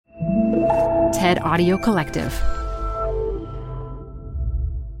TED Audio Collective.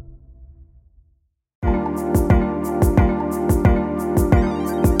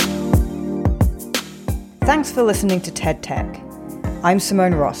 Thanks for listening to TED Tech. I'm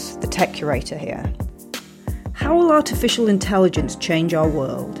Simone Ross, the tech curator here. How will artificial intelligence change our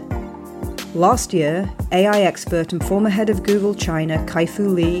world? Last year, AI expert and former head of Google China, Kai-Fu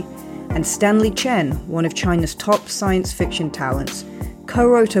Lee, and Stanley Chen, one of China's top science fiction talents,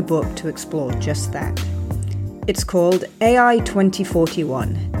 co-wrote a book to explore just that. It's called AI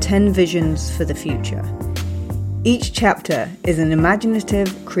 2041, 10 Visions for the Future. Each chapter is an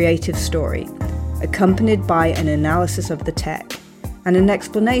imaginative, creative story, accompanied by an analysis of the tech and an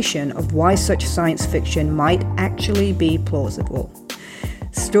explanation of why such science fiction might actually be plausible.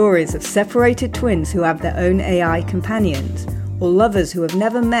 Stories of separated twins who have their own AI companions, or lovers who have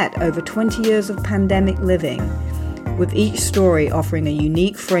never met over 20 years of pandemic living, with each story offering a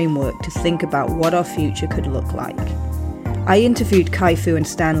unique framework to think about what our future could look like. I interviewed Kai-Fu and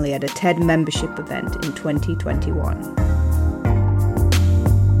Stanley at a TED membership event in 2021.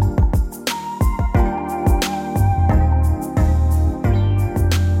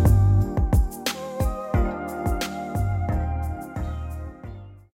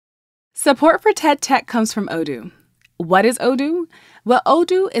 Support for TED Tech comes from Odoo. What is Odoo? Well,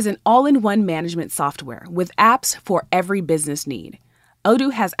 Odoo is an all-in-one management software with apps for every business need.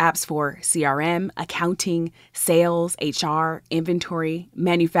 Odoo has apps for CRM, accounting, sales, HR, inventory,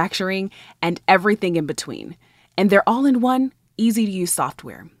 manufacturing, and everything in between. And they're all-in-one, easy-to-use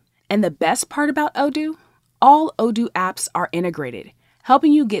software. And the best part about Odoo? All Odoo apps are integrated,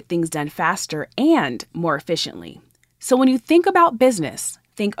 helping you get things done faster and more efficiently. So when you think about business,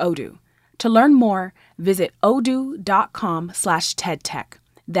 think Odoo. To learn more, visit odoo.com/TEDTech.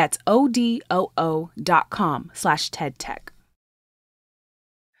 That's odoo.com/TEDTech.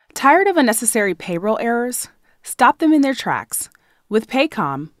 Tired of unnecessary payroll errors? Stop them in their tracks. With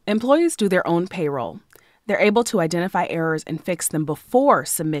Paycom, employees do their own payroll. They're able to identify errors and fix them before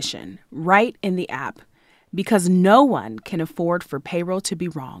submission, right in the app. Because no one can afford for payroll to be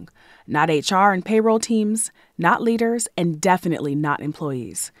wrong. Not HR and payroll teams, not leaders, and definitely not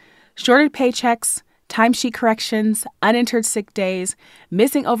employees. Shorted paychecks, timesheet corrections, unentered sick days,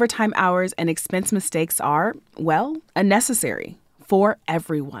 missing overtime hours, and expense mistakes are, well, unnecessary for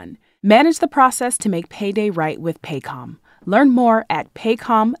everyone. Manage the process to make payday right with Paycom. Learn more at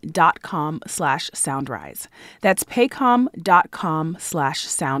paycom.com/soundrise. That's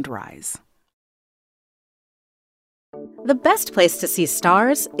paycom.com/soundrise. The best place to see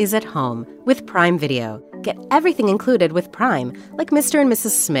stars is at home with Prime Video. Get everything included with Prime, like Mr. and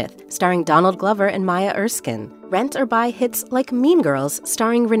Mrs. Smith, starring Donald Glover and Maya Erskine. Rent or buy hits like Mean Girls,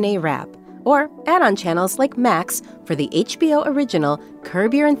 starring Renee Rapp. Or add-on channels like Max for the HBO original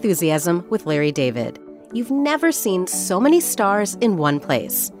Curb Your Enthusiasm with Larry David. You've never seen so many stars in one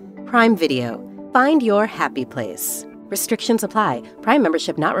place. Prime Video. Find your happy place. Restrictions apply. Prime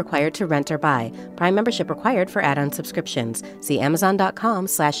membership not required to rent or buy. Prime membership required for add-on subscriptions. See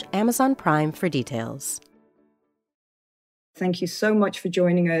Amazon.com/Amazon Prime for details. Thank you so much for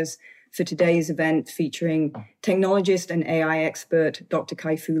joining us for today's event featuring technologist and AI expert Dr.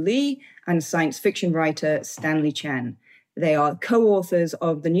 Kai-Fu Lee and science fiction writer Stanley Chen. They are co-authors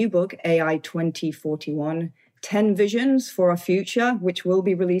of the new book, AI 2041, 10 Visions for Our Future, which will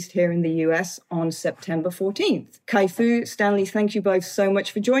be released here in the US on September 14th. Kai-Fu, Stanley, thank you both so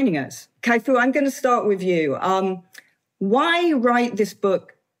much for joining us. Kai-Fu, I'm going to start with you. Why write this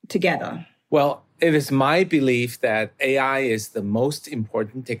book together? Well, it is my belief that AI is the most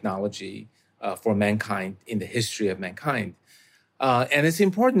important technology for mankind in the history of mankind. And it's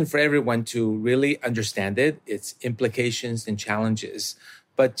important for everyone to really understand it, its implications and challenges.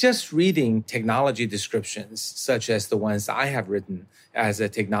 But just reading technology descriptions, such as the ones I have written as a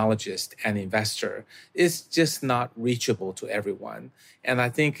technologist and investor, is just not reachable to everyone. And I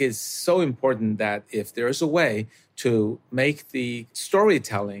think it's so important that if there is a way to make the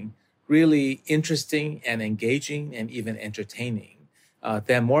storytelling really interesting and engaging and even entertaining,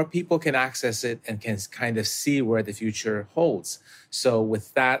 then more people can access it and can kind of see where the future holds. So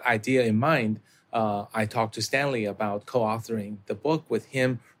with that idea in mind, I talked to Stanley about co-authoring the book with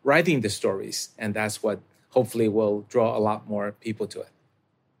him writing the stories. And that's what hopefully will draw a lot more people to it.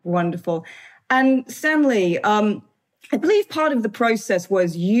 Wonderful. And Stanley, I believe part of the process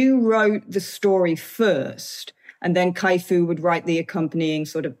was you wrote the story first, and then Kai-Fu would write the accompanying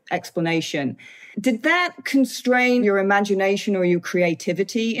sort of explanation. Did that constrain your imagination or your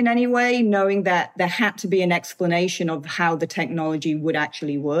creativity in any way, knowing that there had to be an explanation of how the technology would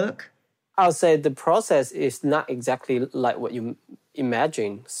actually work? I'll say the process is not exactly like what you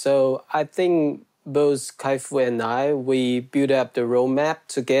imagine. So I think both Qiufan and I, we build up the roadmap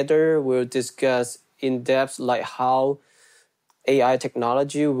together. We'll discuss in depth like how AI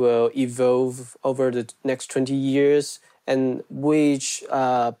technology will evolve over the next 20 years and which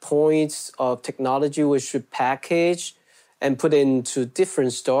points of technology we should package and put into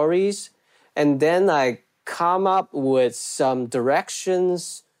different stories. And then I come up with some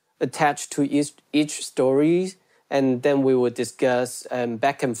directions attached to each story. And then we will discuss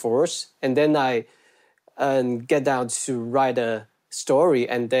back and forth. And then I get down to write a story,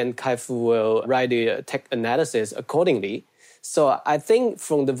 and then Qiufan will write the tech analysis accordingly. So I think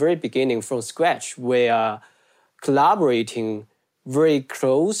from the very beginning, from scratch, we are collaborating very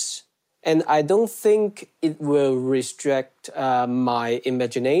close. And I don't think it will restrict my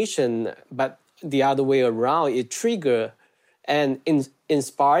imagination, but the other way around, it trigger and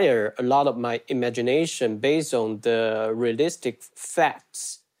inspire a lot of my imagination based on the realistic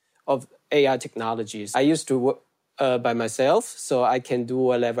facts of AI technologies. I used to work by myself, so I can do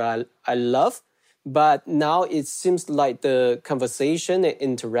whatever I love. But now it seems like the conversation and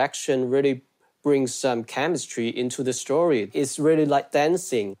interaction really brings some chemistry into the story. It's really like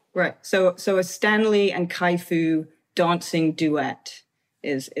dancing. Right. So a Stanley and Qiufan dancing duet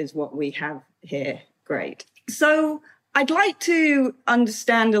is what we have here. Great. So I'd like to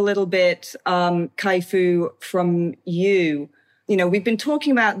understand a little bit, Qiufan, from you. You know, we've been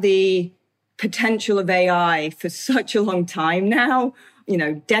talking about the potential of AI for such a long time now, you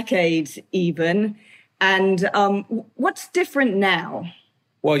know, decades even. And what's different now?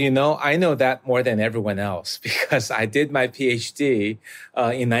 Well, I know that more than everyone else because I did my PhD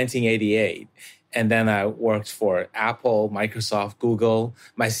in 1988. And then I worked for Apple, Microsoft, Google.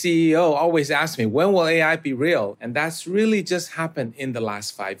 My CEO always asked me, when will AI be real? And that's really just happened in the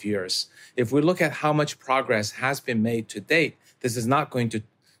last 5 years. If we look at how much progress has been made to date, this is not going to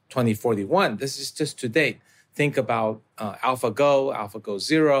 2041. This is just to date. Think about AlphaGo, AlphaGo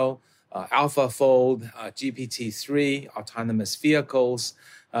Zero, AlphaFold, GPT-3, autonomous vehicles,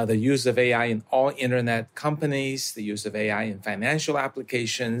 the use of AI in all internet companies, the use of AI in financial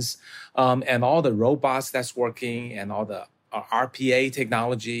applications, and all the robots that's working and all the RPA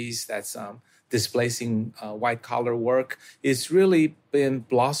technologies that's displacing white-collar work. It's really been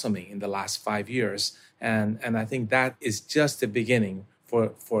blossoming in the last 5 years. And I think that is just the beginning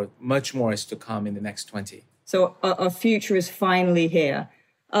for much more is to come in the next 20. So our future is finally here.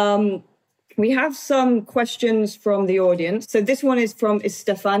 We have some questions from the audience. So this one is from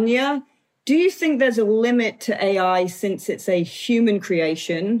Estefania. Do you think there's a limit to AI since it's a human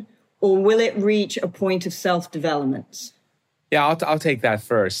creation, or will it reach a point of self-development? Yeah, I'll take that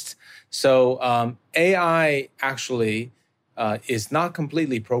first. So AI actually is not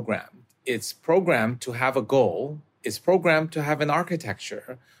completely programmed. It's programmed to have a goal. It's programmed to have an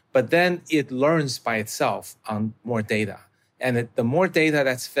architecture, but then it learns by itself on more data. And the more data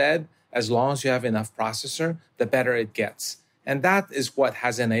that's fed, as long as you have enough processor, the better it gets. And that is what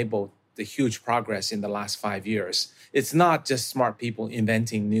has enabled the huge progress in the last 5 years. It's not just smart people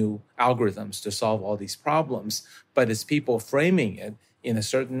inventing new algorithms to solve all these problems, but it's people framing it in a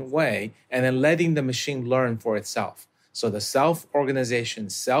certain way and then letting the machine learn for itself. So the self-organization,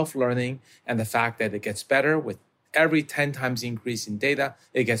 self-learning, and the fact that it gets better with every 10 times increase in data,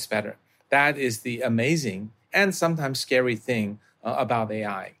 it gets better. That is the amazing and sometimes scary thing about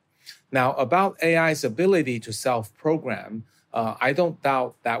AI. Now, about AI's ability to self-program, I don't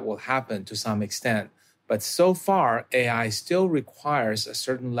doubt that will happen to some extent. But so far, AI still requires a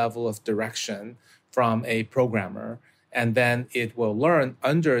certain level of direction from a programmer, and then it will learn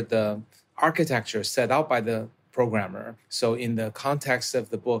under the architecture set out by the programmer. So in the context of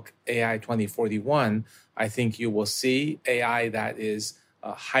the book AI 2041, I think you will see AI that is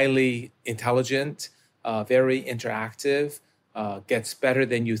highly intelligent, very interactive, gets better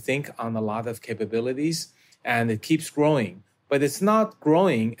than you think on a lot of capabilities, and it keeps growing. But it's not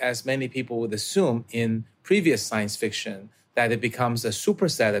growing as many people would assume in previous science fiction, that it becomes a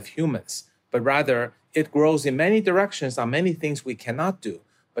superset of humans, but rather it grows in many directions on many things we cannot do.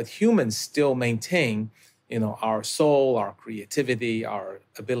 But humans still maintain, our soul, our creativity, our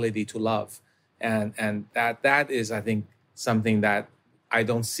ability to love. And that is, I think, something that I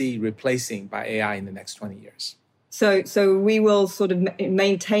don't see replacing by AI in the next 20 years. So we will sort of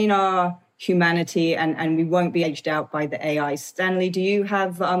maintain our humanity and we won't be aged out by the AI. Stanley, do you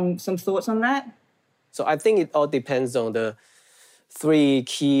have some thoughts on that? So I think it all depends on the 3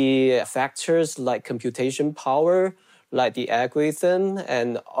 key factors like computation power, like the algorithm,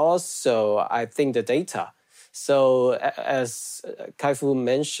 and also I think the data. So as Kai-Fu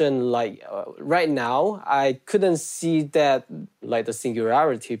mentioned, like right now, I couldn't see that like the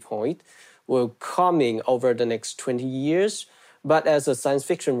singularity point will coming over the next 20 years. But as a science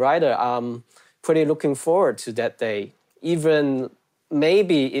fiction writer, I'm pretty looking forward to that day. Even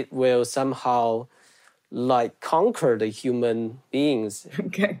maybe it will somehow like conquer the human beings.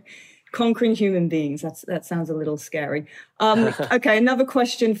 Okay. Conquering human beings. That sounds a little scary. Okay, another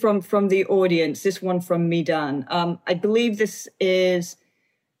question from the audience. This one from Midan. I believe this is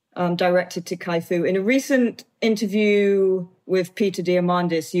directed to Kai-Fu. In a recent interview with Peter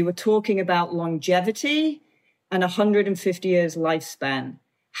Diamandis, you were talking about longevity and 150 years lifespan.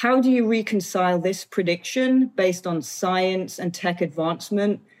 How do you reconcile this prediction based on science and tech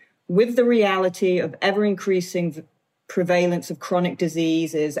advancement with the reality of ever-increasing prevalence of chronic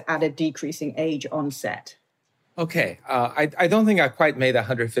diseases at a decreasing age onset? Okay, I don't think I quite made a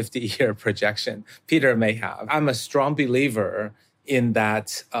 150-year projection. Peter may have. I'm a strong believer in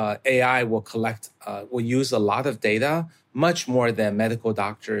that AI will use a lot of data, much more than medical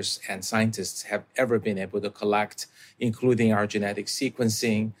doctors and scientists have ever been able to collect, including our genetic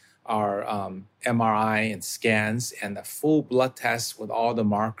sequencing, our MRI and scans, and the full blood tests with all the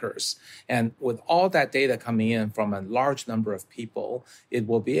markers. And with all that data coming in from a large number of people, it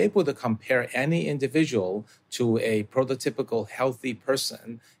will be able to compare any individual to a prototypical healthy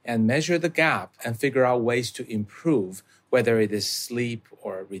person and measure the gap and figure out ways to improve, whether it is sleep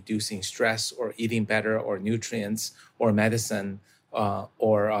or reducing stress or eating better or nutrients or medicine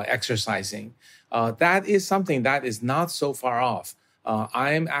or exercising. That is something that is not so far off.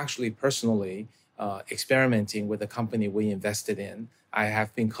 I'm actually personally experimenting with the company we invested in. I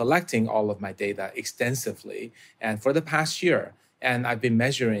have been collecting all of my data extensively, and for the past year, and I've been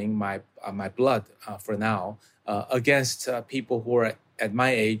measuring my blood for now against people who are at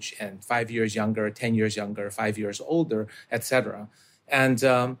my age and 5 years younger, 10 years younger, 5 years older, etc. And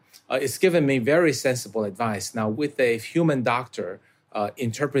it's given me very sensible advice. Now, with a human doctor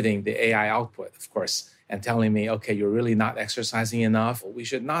interpreting the AI output, of course, and telling me, okay, you're really not exercising enough. We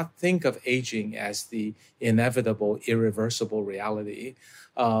should not think of aging as the inevitable, irreversible reality.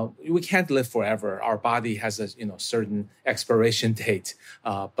 We can't live forever. Our body has a certain expiration date.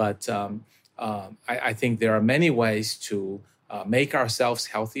 But I think there are many ways to make ourselves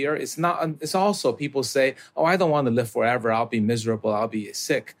healthier. It's also people say, oh, I don't want to live forever. I'll be miserable. I'll be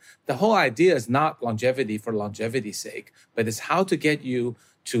sick. The whole idea is not longevity for longevity's sake, but it's how to get you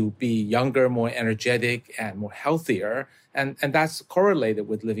to be younger, more energetic, and more healthier. And that's correlated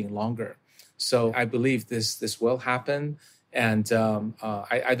with living longer. So I believe this will happen. And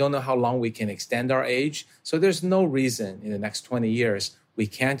I don't know how long we can extend our age. So there's no reason in the next 20 years we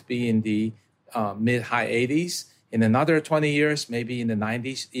can't be in the mid-high 80s. In another 20 years, maybe in the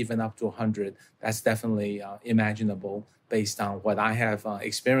 90s, even up to 100. That's definitely imaginable based on what I have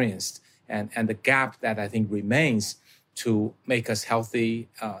experienced and the gap that I think remains to make us healthy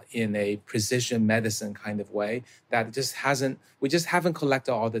in a precision medicine kind of way that we just haven't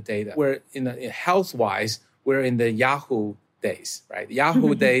collected all the data. We're health-wise, we're in the Yahoo days, right?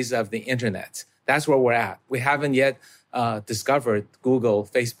 Yahoo days of the internet. That's where we're at. We haven't yet discovered Google,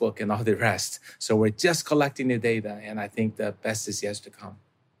 Facebook, and all the rest. So we're just collecting the data, and I think the best is yet to come.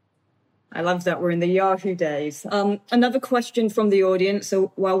 I love that we're in the Yahoo days. Another question from the audience.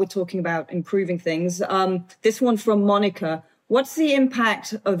 So while we're talking about improving things, this one from Monica. What's the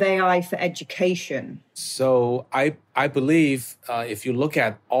impact of AI for education? So I believe if you look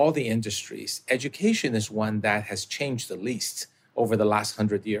at all the industries, education is one that has changed the least over the last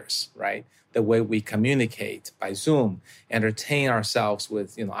 100 years, right? The way we communicate by Zoom, entertain ourselves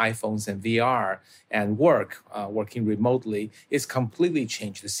with iPhones and VR, and working remotely, is completely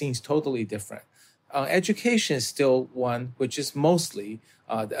changed. The scene's totally different. Education is still one which is mostly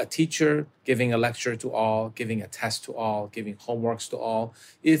a teacher giving a lecture to all, giving a test to all, giving homeworks to all.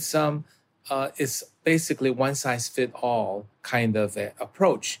 It's basically one size fit all kind of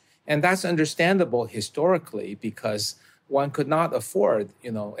approach, and that's understandable historically because one could not afford,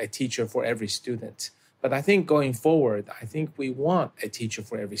 a teacher for every student. But I think going forward, I think we want a teacher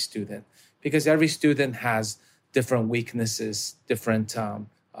for every student because every student has different weaknesses, different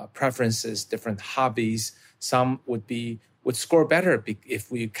preferences, different hobbies. Some would score better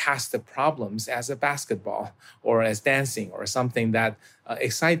if we cast the problems as a basketball or as dancing or something that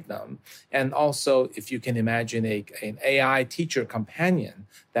excite them. And also, if you can imagine an AI teacher companion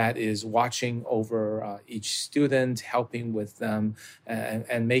that is watching over each student, helping with them,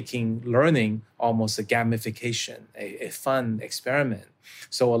 and making learning almost a gamification, a fun experiment.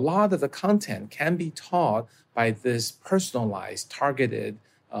 So a lot of the content can be taught by this personalized, targeted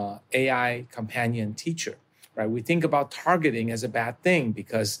AI companion teacher. right? We think about targeting as a bad thing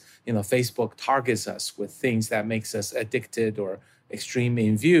because, Facebook targets us with things that makes us addicted or extreme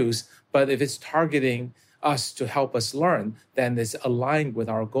in views. But if it's targeting us to help us learn, then it's aligned with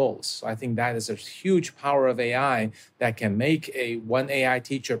our goals. So I think that is a huge power of AI that can make a one AI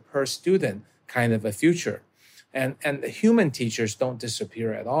teacher per student kind of a future. And the human teachers don't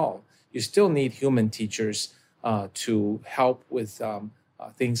disappear at all. You still need human teachers to help with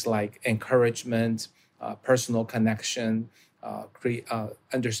things like encouragement, personal connection,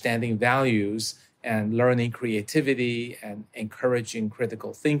 understanding values, and learning creativity and encouraging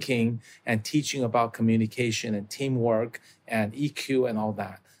critical thinking and teaching about communication and teamwork and EQ and all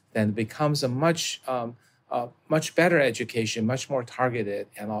that. Then it becomes a much better education, much more targeted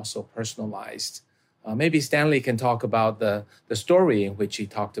and also personalized. Maybe Stanley can talk about the story in which he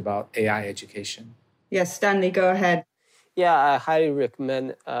talked about AI education. Yes, Stanley, go ahead. Yeah, I highly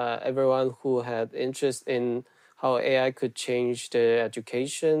recommend everyone who had interest in how AI could change the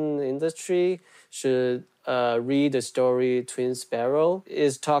education industry should read the story Twin Sparrow.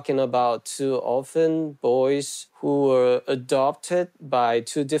 It's talking about two orphan boys who were adopted by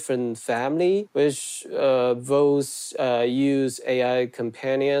two different families, which both use AI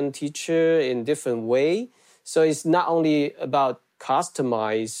companion teacher in different way. So it's not only about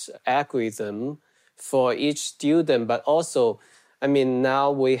customized algorithm for each student, but also,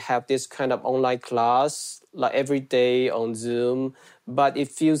 now we have this kind of online class like every day on Zoom, but it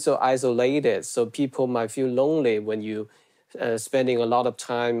feels so isolated. So people might feel lonely when you spending a lot of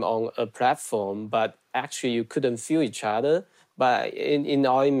time on a platform, but actually you couldn't feel each other. But in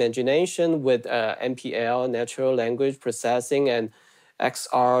our imagination with NPL, natural language processing, and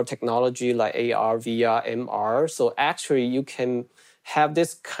XR technology like AR, VR, MR, so actually you can have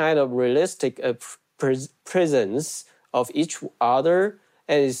this kind of realistic presence of each other,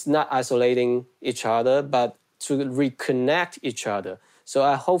 and it's not isolating each other, but to reconnect each other.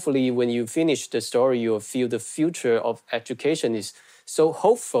 So hopefully when you finish the story, you'll feel the future of education is so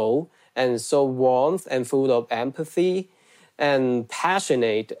hopeful and so warm and full of empathy and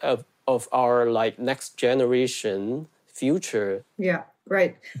passionate of our next generation future. Yeah,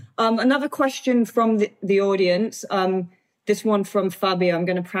 great. Another question from the audience. This one from Fabio, I'm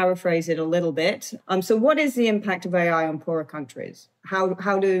going to paraphrase it a little bit. So what is the impact of AI on poorer countries? How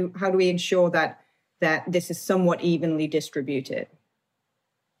do we ensure that this is somewhat evenly distributed?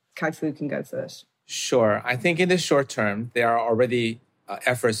 Kai-Fu can go first. Sure. I think in the short term, there are already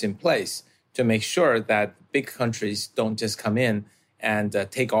efforts in place to make sure that big countries don't just come in and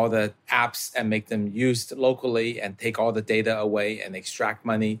take all the apps and make them used locally and take all the data away and extract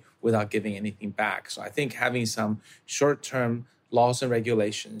money without giving anything back. So I think having some short-term laws and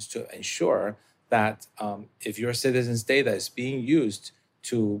regulations to ensure that if your citizens' data is being used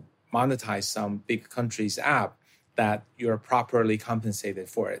to monetize some big country's app, that you're properly compensated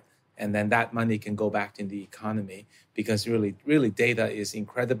for it. And then that money can go back in the economy because really data is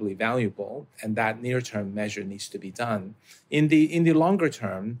incredibly valuable, and that near-term measure needs to be done. In the longer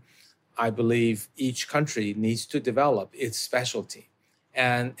term, I believe each country needs to develop its specialty.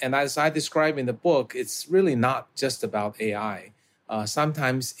 And as I describe in the book, it's really not just about AI.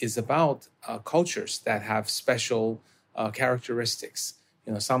 Sometimes it's about cultures that have special characteristics.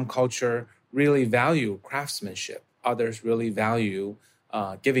 Some culture really value craftsmanship. Others really value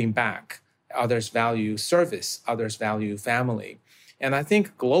giving back. Others value service. Others value family. And I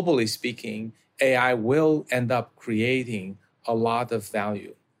think globally speaking, AI will end up creating a lot of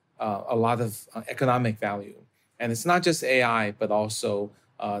value, a lot of economic value. And it's not just AI, but also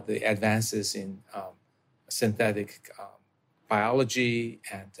the advances in synthetic biology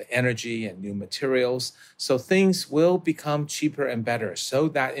and energy and new materials. So things will become cheaper and better so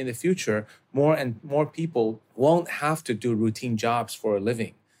that in the future, more and more people won't have to do routine jobs for a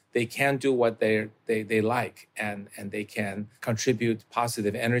living. They can do what they like, and they can contribute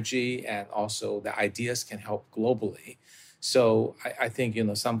positive energy, and also the ideas can help globally. So I think,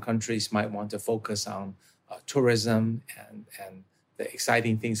 some countries might want to focus on tourism and the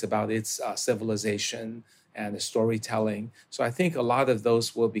exciting things about its civilization and the storytelling. So I think a lot of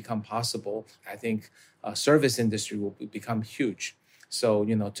those will become possible. I think service industry will become huge. So,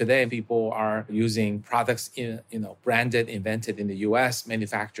 today people are using products, branded, invented in the US,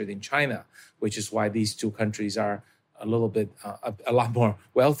 manufactured in China, which is why these two countries are a little bit, a lot more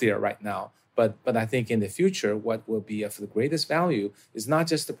wealthier right now. But I think in the future, what will be of the greatest value is not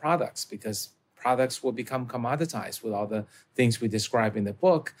just the products, because products will become commoditized with all the things we describe in the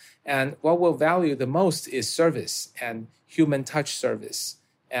book. And what we'll value the most is service and human touch service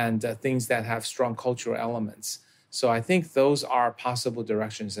and things that have strong cultural elements. So I think those are possible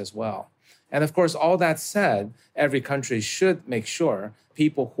directions as well. And of course, all that said, every country should make sure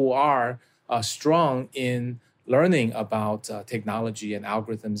people who are strong in learning about technology and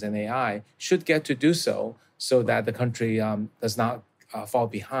algorithms and AI should get to do so that the country does not fall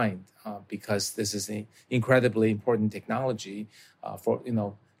behind because this is an incredibly important technology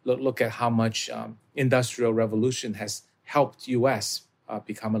look at how much industrial revolution has helped U.S.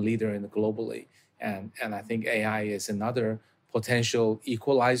 Become a leader in the globally. And I think AI is another potential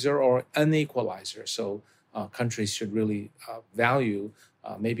equalizer or unequalizer. So countries should really value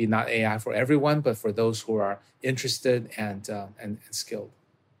maybe not AI for everyone, but for those who are interested and skilled.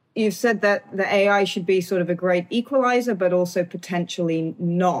 You've said that the AI should be sort of a great equalizer, but also potentially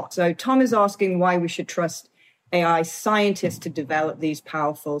not. So Tom is asking why we should trust AI scientists to develop these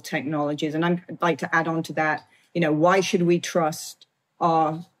powerful technologies. And I'd like to add on to that, why should we trust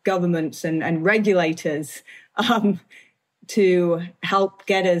our governments and regulators to help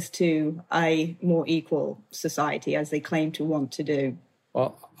get us to a more equal society as they claim to want to do?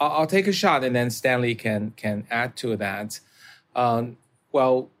 Well, I'll take a shot and then Stanley can add to that.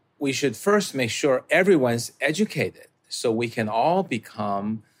 We should first make sure everyone's educated so we can all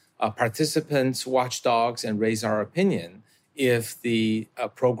become participants, watchdogs, and raise our opinion if the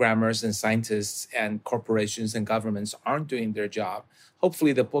programmers and scientists and corporations and governments aren't doing their job.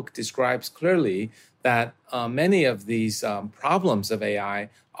 Hopefully, the book describes clearly that many of these problems of AI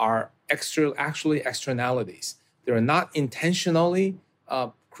are actually externalities. They're not intentionally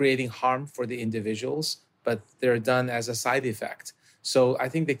creating harm for the individuals, but they're done as a side effect. So I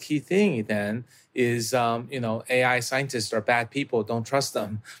think the key thing then is, AI scientists are bad people, don't trust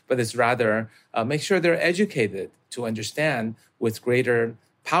them, but it's rather make sure they're educated to understand with greater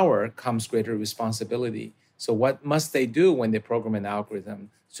power comes greater responsibility. So what must they do when they program an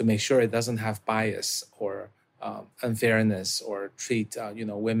algorithm to make sure it doesn't have bias or unfairness or treat,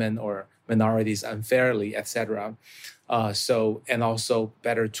 women or minorities unfairly, etc. And also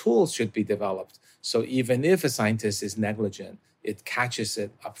better tools should be developed. So even if a scientist is negligent, it catches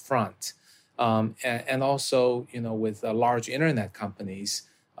it up front. And also, with large internet companies,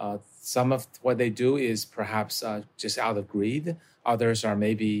 some of what they do is perhaps just out of greed. Others are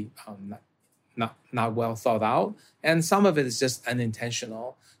maybe not well thought out. And some of it is just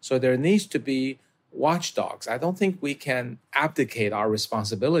unintentional. So there needs to be watchdogs. I don't think we can abdicate our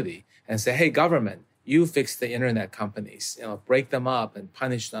responsibility and say, hey, government, you fix the internet companies, break them up and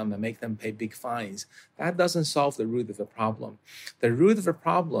punish them and make them pay big fines. That doesn't solve the root of the problem. The root of the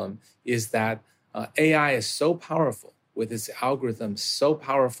problem is that AI is so powerful, with its algorithms so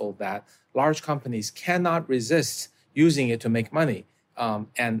powerful that large companies cannot resist using it to make money,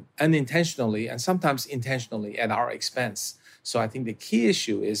 and unintentionally and sometimes intentionally at our expense. So I think the key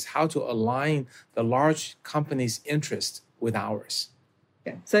issue is how to align the large companies' interest with ours.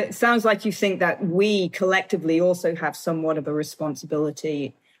 Yeah. So it sounds like you think that we collectively also have somewhat of a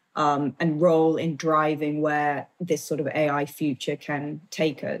responsibility and role in driving where this sort of AI future can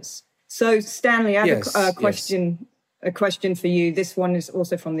take us. So Stanley, I have a question for you. This one is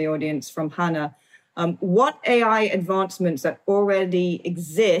also from the audience, from Hannah. What AI advancements that already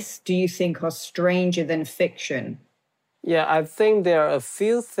exist do you think are stranger than fiction? Yeah, I think there are a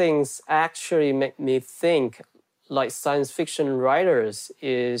few things actually make me think like science fiction writers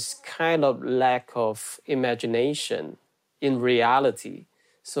is kind of lack of imagination in reality.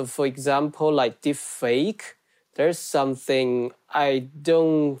 So for example, like deepfake, there's something I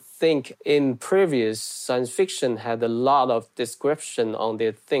don't think in previous science fiction had a lot of description on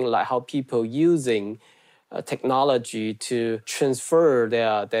the thing, like how people using technology to transfer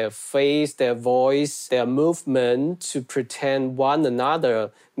their face, their voice, their movement to pretend one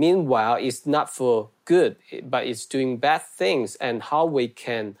another. Meanwhile, it's not for good, but it's doing bad things, and how we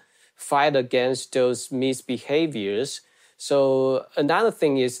can fight against those misbehaviors. So another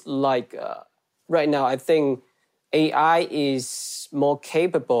thing is like right now, I think AI is more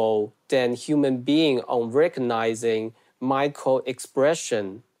capable than human being on recognizing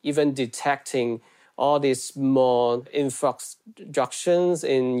micro-expression, even detecting all these small inflections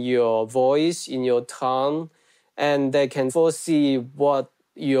in your voice, in your tongue, and they can foresee what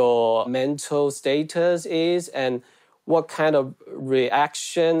your mental status is and what kind of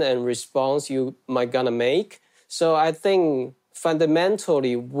reaction and response you might gonna make. So I think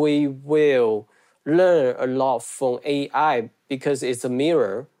fundamentally we will learn a lot from AI because it's a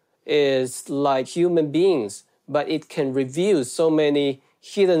mirror. It's like human beings, but it can reveal so many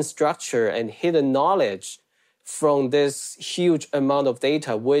hidden structure and hidden knowledge from this huge amount of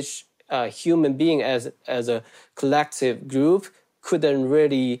data, which human being as a collective group couldn't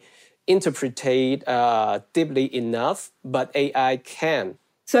really interpret deeply enough, but AI can.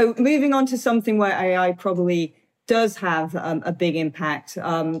 So moving on to something where AI probably does have a big impact.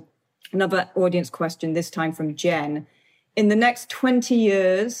 Another audience question, this time from Jen. In the next 20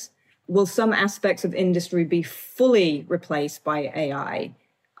 years, will some aspects of industry be fully replaced by AI?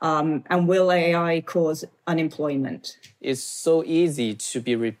 And will AI cause unemployment? It's so easy to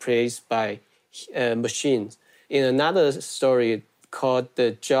be replaced by machines. In another story called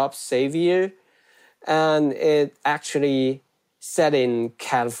The Job Savior, and it actually set in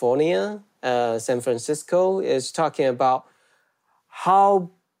California, San Francisco, is talking about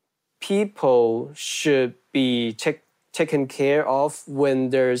how people should be taken care of when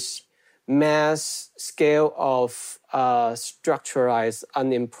there's mass scale of structuralized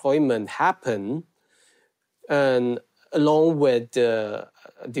unemployment happen, and along with the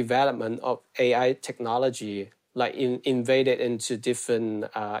development of AI technology, like invaded into different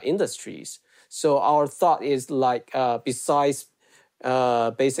industries. So our thought is like, besides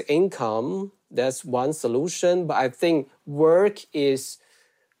basic income, that's one solution. But I think work is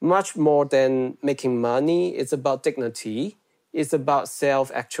much more than making money. It's about dignity. It's about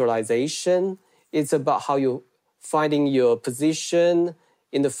self-actualization. It's about how you finding your position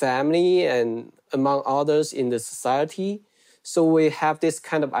in the family and among others in the society. So we have this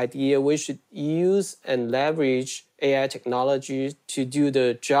kind of idea we should use and leverage AI technology to do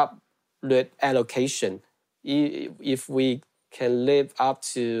the job allocation if we can live up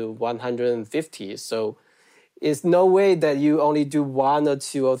to 150. So it's no way that you only do 1 or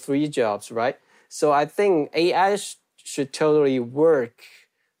 2 or 3 jobs, right? So I think AI should totally work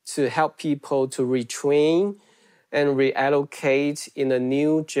to help people to retrain and reallocate in a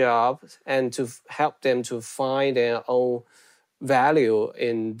new job and to help them to find their own value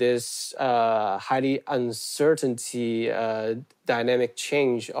in this highly uncertainty, dynamic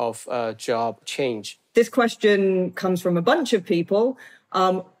change of job change. This question comes from a bunch of people.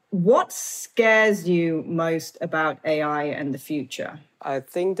 What scares you most about AI and the future? I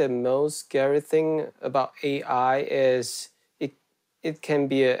think the most scary thing about AI is it can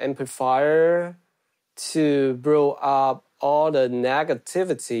be an amplifier to blow up all the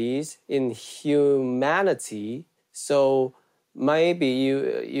negativities in humanity. So maybe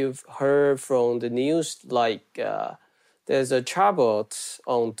you've heard from the news, like there's a chatbot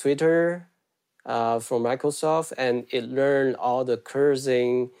on Twitter from Microsoft, and it learned all the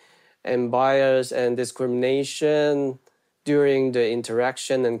cursing and bias and discrimination during the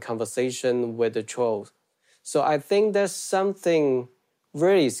interaction and conversation with the trolls. So I think that's something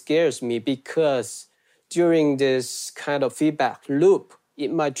really scares me, because during this kind of feedback loop,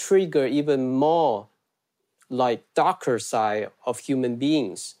 it might trigger even more like darker side of human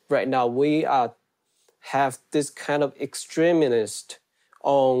beings. Right now, we have this kind of extremist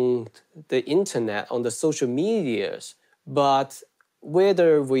on the internet, on the social medias, but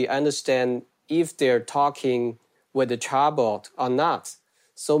whether we understand if they're talking with the chatbot or not.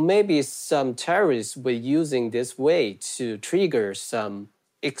 So maybe some terrorists were using this way to trigger some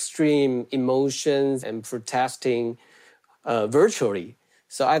extreme emotions and protesting virtually.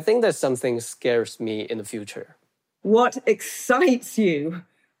 So I think that something scares me in the future. What excites you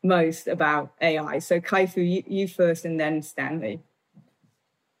most about AI? So Qiufan, you first and then Stanley.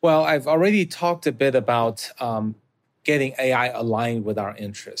 Well, I've already talked a bit about getting AI aligned with our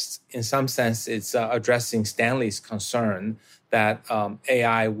interests. In some sense, it's addressing Stanley's concern that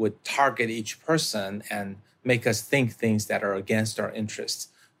AI would target each person and make us think things that are against our interests.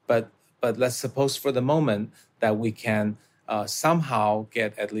 But let's suppose for the moment that we can somehow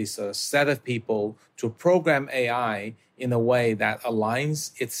get at least a set of people to program AI in a way that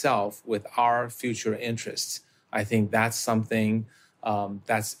aligns itself with our future interests. I think that's something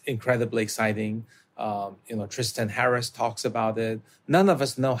that's incredibly exciting. Tristan Harris talks about it. None of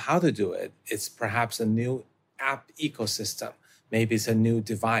us know how to do it. It's perhaps a new app ecosystem. Maybe it's a new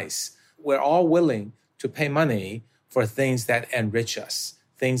device. We're all willing to pay money for things that enrich us,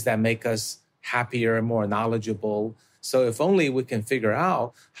 things that make us happier, more knowledgeable. So if only we can figure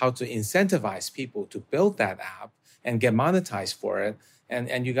out how to incentivize people to build that app and get monetized for it,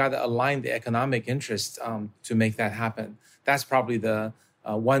 and you got to align the economic interest to make that happen. That's probably the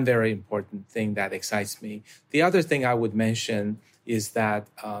one very important thing that excites me. The other thing I would mention is that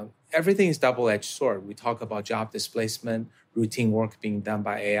everything is double-edged sword. We talk about job displacement, routine work being done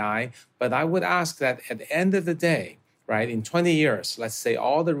by AI, but I would ask that at the end of the day, right, in 20 years, let's say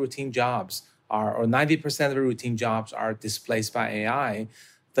all the routine jobs or 90% of the routine jobs are displaced by AI,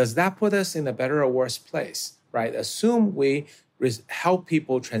 does that put us in a better or worse place, right? Assume we help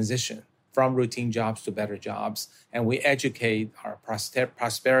people transition from routine jobs to better jobs, and we educate our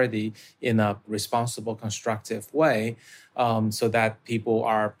prosperity in a responsible, constructive way, so that people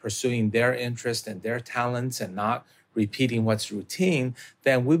are pursuing their interest and their talents and not repeating what's routine,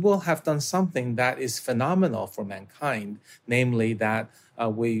 then we will have done something that is phenomenal for mankind, namely that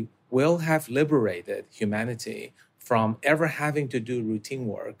we will have liberated humanity from ever having to do routine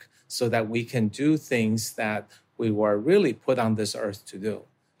work so that we can do things that we were really put on this earth to do.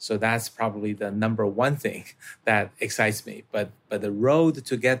 So that's probably the number one thing that excites me. But the road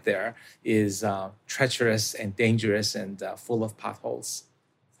to get there is treacherous and dangerous and full of potholes.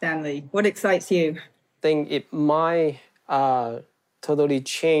 Stanley, what excites you? I think it might totally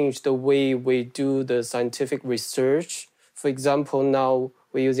change the way we do the scientific research. For example, now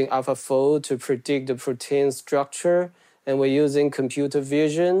we're using AlphaFold to predict the protein structure, and we're using computer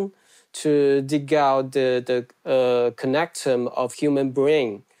vision to dig out the connectome of human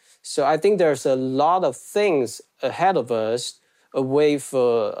brain. So I think there's a lot of things ahead of us, a way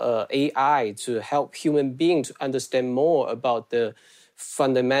for AI to help human beings to understand more about the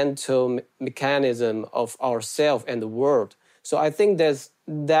fundamental mechanism of ourselves and the world. So I think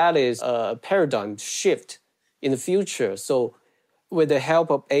that is a paradigm shift in the future. So with the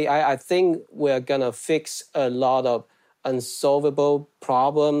help of AI, I think we're going to fix a lot of unsolvable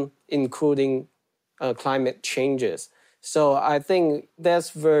problems, including climate changes. So I think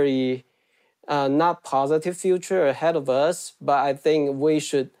that's very not positive future ahead of us, but I think we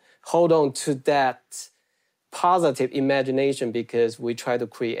should hold on to that positive imagination because we try to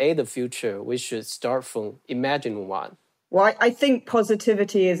create the future. We should start from imagining one. Well, I think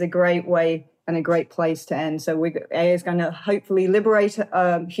positivity is a great way and a great place to end. So AI is going to hopefully liberate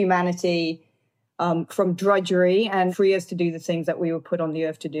humanity from drudgery and free us to do the things that we were put on the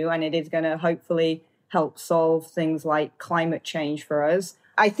earth to do. And it is going to hopefully help solve things like climate change for us.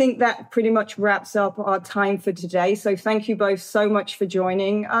 I think that pretty much wraps up our time for today. So thank you both so much for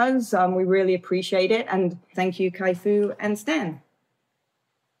joining us. We really appreciate it. And thank you, Qiufan and Stan.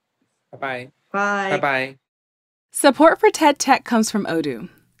 Bye-bye. Bye. Bye-bye. Support for TED Tech comes from Odoo.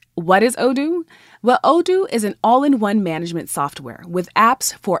 What is Odoo? Well, Odoo is an all-in-one management software with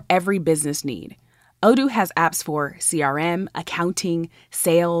apps for every business need. Odoo has apps for CRM, accounting,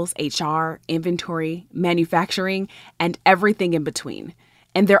 sales, HR, inventory, manufacturing, and everything in between.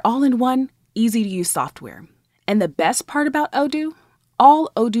 And they're all in one, easy-to-use software. And the best part about Odoo?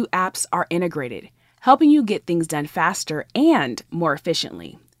 All Odoo apps are integrated, helping you get things done faster and more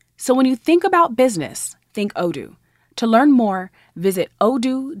efficiently. So when you think about business, think Odoo. To learn more, visit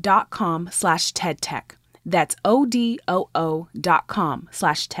odoo.com/TEDTech. That's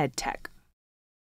odoo.com/TEDTech.